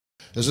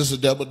Is this a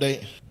double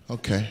date?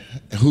 Okay.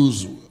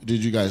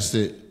 Did you guys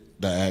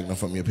sit diagonal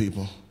from your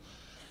people?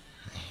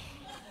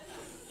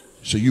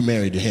 So you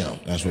married to him.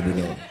 That's what we're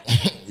doing.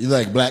 You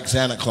like Black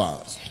Santa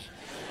Claus.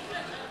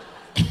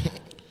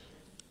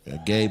 A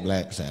gay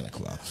Black Santa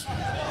Claus.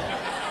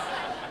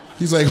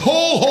 He's like,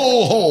 ho,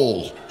 ho,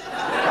 ho.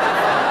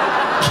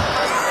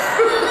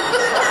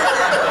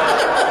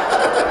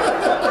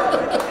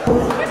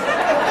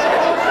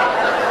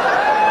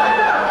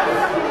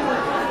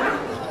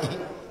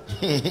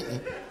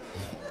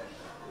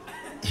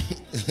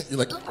 You're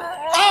like,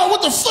 oh,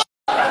 what the fuck?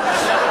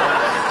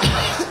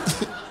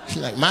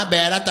 She's like, my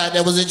bad, I thought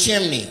that was a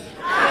chimney.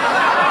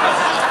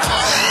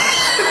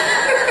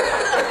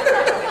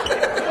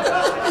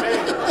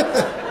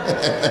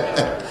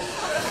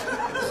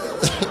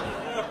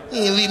 You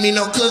ain't leave me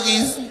no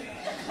cookies.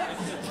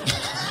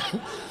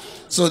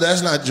 So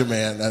that's not your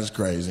man, that's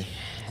crazy.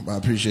 I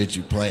appreciate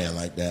you playing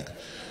like that.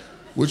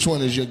 Which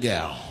one is your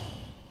gal?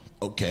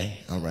 Okay,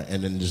 all right,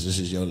 and then this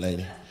is your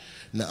lady.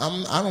 Now,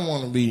 I don't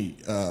want to be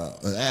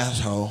an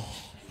asshole,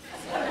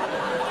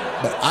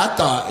 but I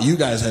thought you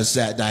guys had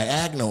sat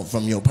diagonal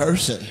from your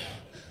person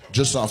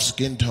just off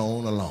skin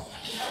tone alone.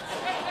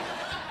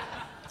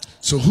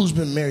 So who's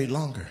been married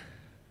longer?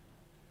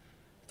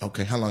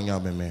 Okay, how long y'all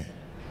been married?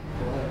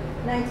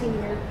 19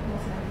 years.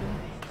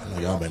 I know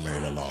y'all been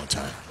married a long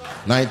time.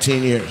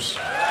 19 years.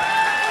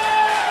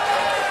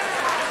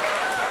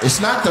 It's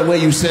not the way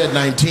you said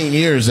 19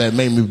 years that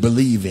made me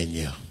believe in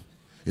you.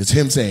 It's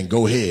him saying,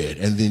 go ahead,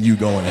 and then you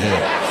going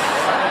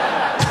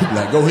ahead.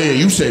 Like, go ahead,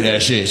 you say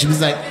that shit. She was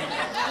like,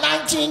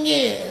 19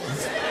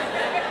 years.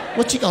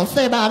 What you gonna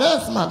say about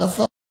us,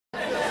 motherfucker?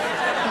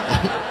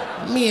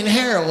 Me and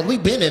Harold, we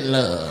been in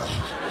love.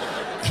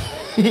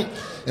 And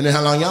then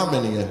how long y'all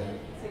been together?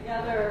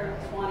 Together,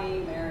 20,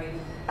 married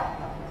 3.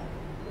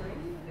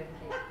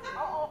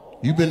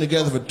 You been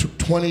together for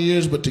 20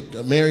 years, but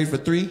married for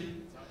 3?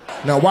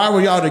 Now, why were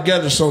y'all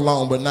together so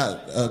long, but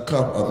not a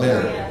couple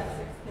married?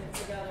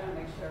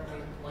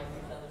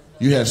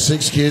 You had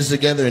 6 kids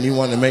together and you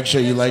wanted to make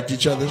sure you liked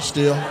each other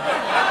still?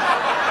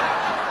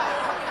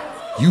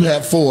 You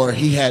had 4,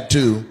 he had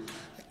 2,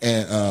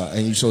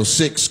 and you so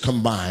 6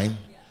 combined,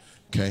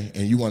 okay?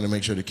 And you wanted to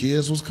make sure the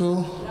kids was cool?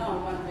 No, I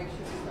wanted to make sure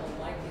we still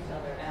liked each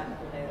other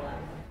after they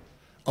left.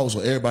 Oh, so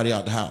everybody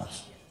out the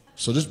house.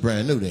 So this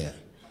brand new then.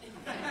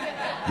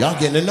 Y'all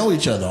getting to know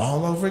each other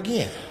all over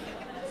again.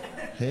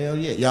 Hell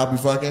yeah. Y'all be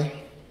fucking?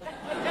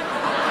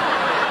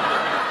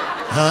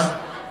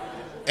 Huh?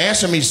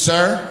 Answer me,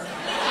 sir.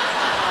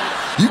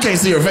 You can't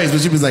see her face, but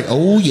she was like,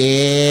 oh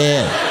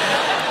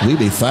yeah, we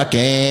be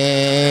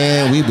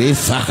fucking. He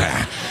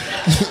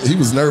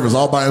was nervous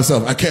all by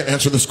himself. I can't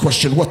answer this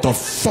question, what the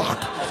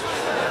fuck?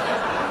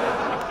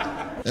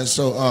 And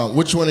so,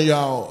 which one of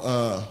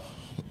y'all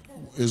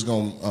is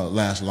gonna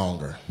last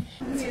longer?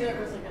 Neither of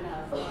us are gonna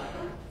have fun.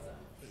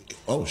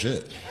 Oh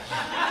shit.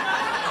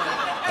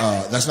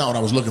 That's not what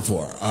I was looking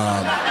for.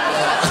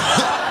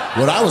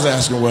 What I was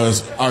asking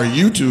was, are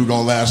you two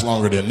gonna last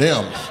longer than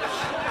them?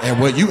 And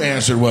what you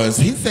answered was,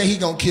 he said he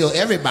gonna kill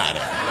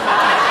everybody.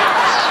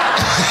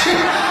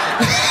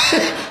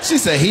 She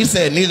said, he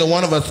said neither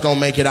one of us gonna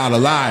make it out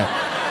alive.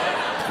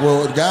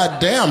 Well,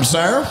 goddamn,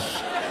 sir.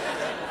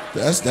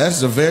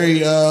 That's a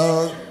very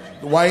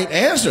white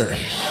answer.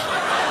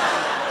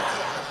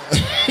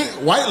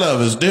 White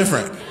love is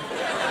different.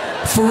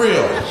 For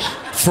real.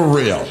 For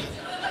real.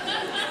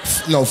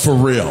 No, for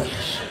real.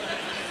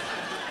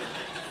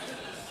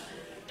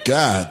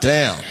 God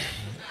damn.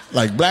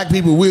 Like black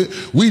people, we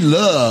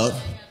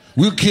love,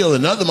 we'll kill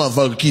another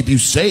motherfucker to keep you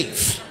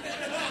safe.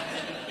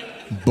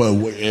 But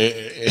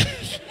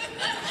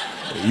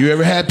you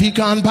ever had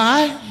pecan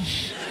pie?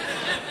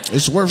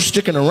 It's worth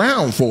sticking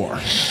around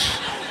for.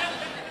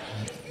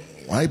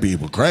 White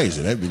people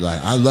crazy. They'd be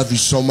like, I love you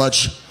so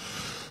much.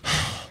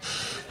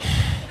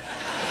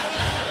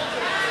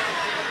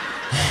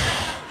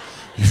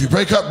 If you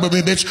break up with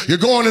me, bitch, you're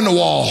going in the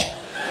wall.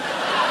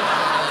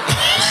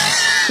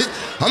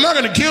 I'm not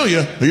gonna kill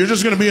you, you're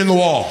just gonna be in the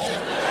wall.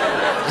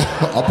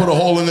 I'll put a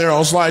hole in there,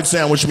 I'll slide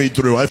sandwich meat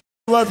through. I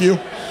love you.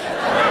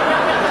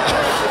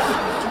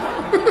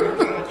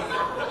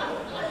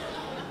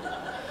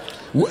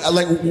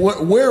 Like,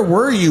 where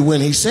were you when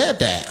he said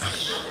that?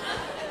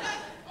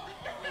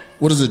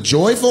 Was it a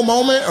joyful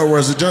moment or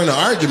was it during the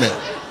argument?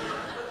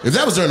 If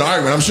that was during the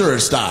argument, I'm sure it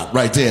stopped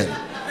right then.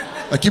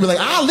 Like, you'd be like,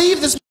 I'll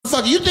leave this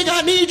motherfucker. You think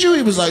I need you?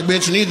 He was like,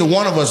 bitch, neither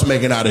one of us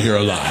make it out of here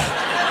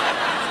alive.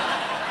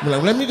 Be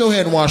like, let me go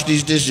ahead and wash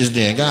these dishes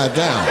then. God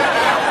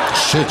damn.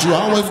 Shit, you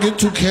always get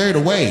too carried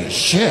away.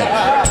 Shit.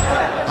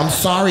 I'm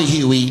sorry,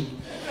 Huey.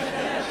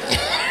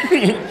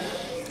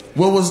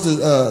 What was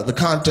the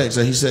context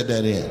that he said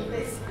that in?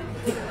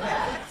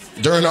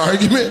 During the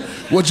argument?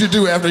 What'd you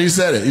do after he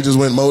said it? You just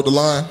went and mowed the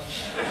lawn?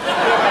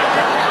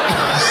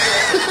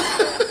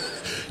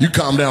 You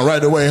calmed down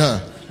right away,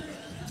 huh?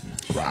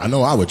 Well, I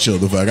know I would chill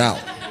the fuck out.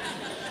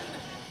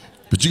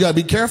 But you gotta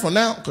be careful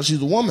now, because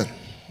she's a woman.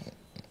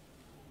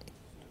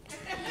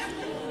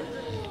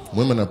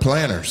 Women are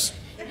planners.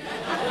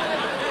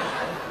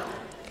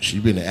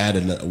 She's been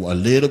adding a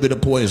little bit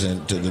of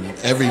poison to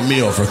every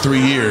meal for 3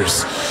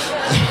 years.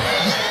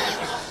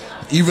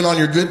 Even on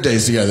your good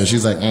days together,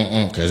 she's like,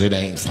 because it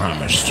ain't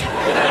promised.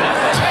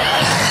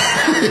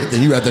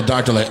 Then you at the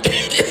doctor like,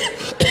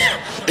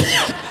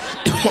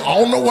 I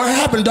don't know what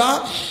happened,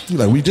 doc. You're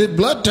like, we did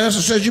blood tests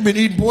and says you've been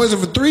eating poison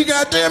for 3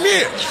 goddamn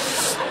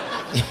years.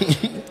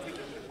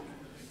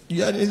 You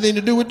got anything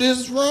to do with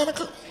this,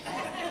 Veronica?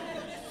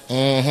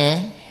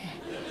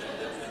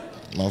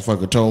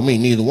 Motherfucker told me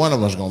neither one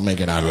of us gonna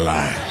make it out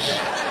alive.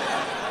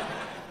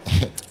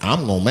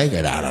 I'm gonna make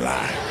it out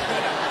alive.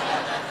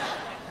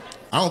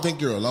 I don't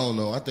think you're alone,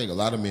 though. I think a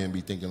lot of men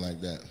be thinking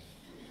like that.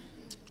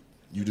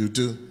 You do,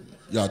 too?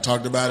 Y'all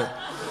talked about it?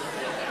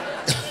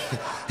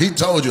 He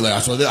told you,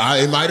 like, so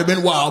it might have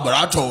been wild, but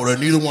I told her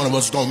neither one of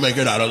us is gonna make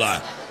it out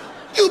alive.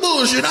 You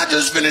bullshit. I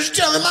just finished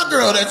telling my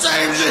girl that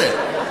same shit.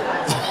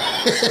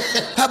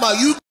 How about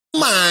you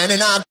mine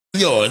and I'll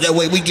yours? That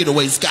way we get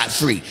away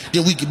scot-free.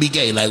 Then we can be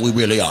gay like we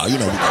really are. You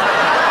know.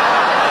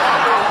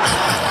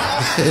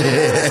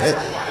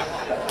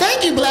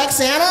 Thank you, Black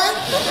Santa.